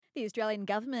The Australian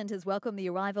government has welcomed the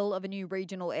arrival of a new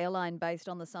regional airline based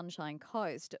on the Sunshine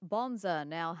Coast. Bonza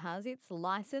now has its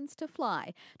licence to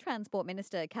fly. Transport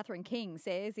Minister Catherine King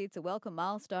says it's a welcome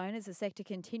milestone as the sector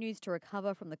continues to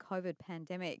recover from the COVID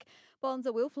pandemic.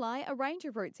 Bonza will fly a range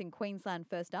of routes in Queensland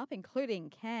first up, including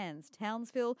Cairns,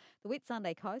 Townsville, the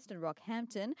Whitsunday Coast and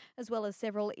Rockhampton, as well as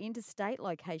several interstate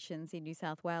locations in New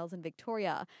South Wales and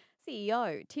Victoria.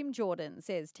 CEO Tim Jordan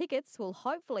says tickets will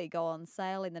hopefully go on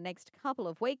sale in the next couple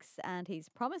of weeks and he's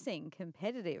promising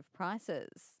competitive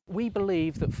prices. We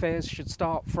believe that fares should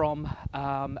start from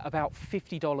about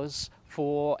 $50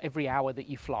 for every hour that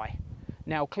you fly.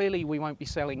 Now, clearly we won't be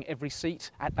selling every seat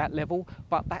at that level,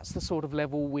 but that's the sort of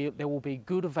level where there will be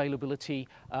good availability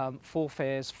for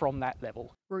fares from that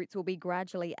level. Routes will be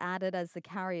gradually added as the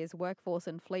carrier's workforce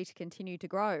and fleet continue to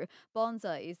grow.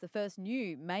 Bonza is the first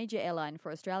new major airline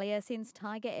for Australia since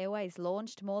Tiger Airways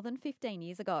launched more than 15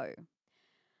 years ago.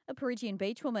 A Perugian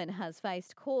beach woman has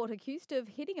faced court accused of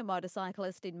hitting a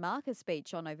motorcyclist in Marcus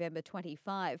Beach on November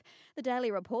 25. The Daily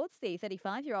reports the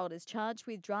 35-year-old is charged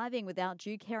with driving without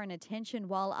due care and attention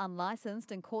while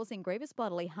unlicensed and causing grievous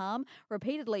bodily harm,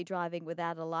 repeatedly driving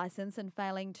without a licence and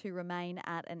failing to remain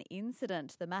at an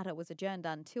incident. The matter was adjourned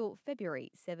until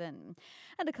February 7.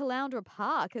 And a Caloundra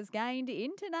park has gained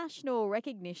international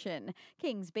recognition.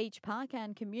 Kings Beach Park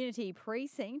and Community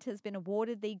Precinct has been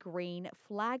awarded the Green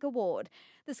Flag Award.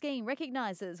 The scheme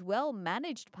recognises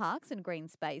well-managed parks and green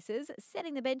spaces,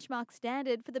 setting the benchmark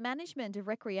standard for the management of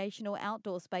recreational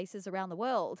outdoor spaces around the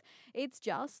world. It's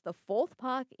just the fourth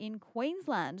park in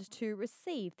Queensland to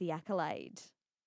receive the accolade.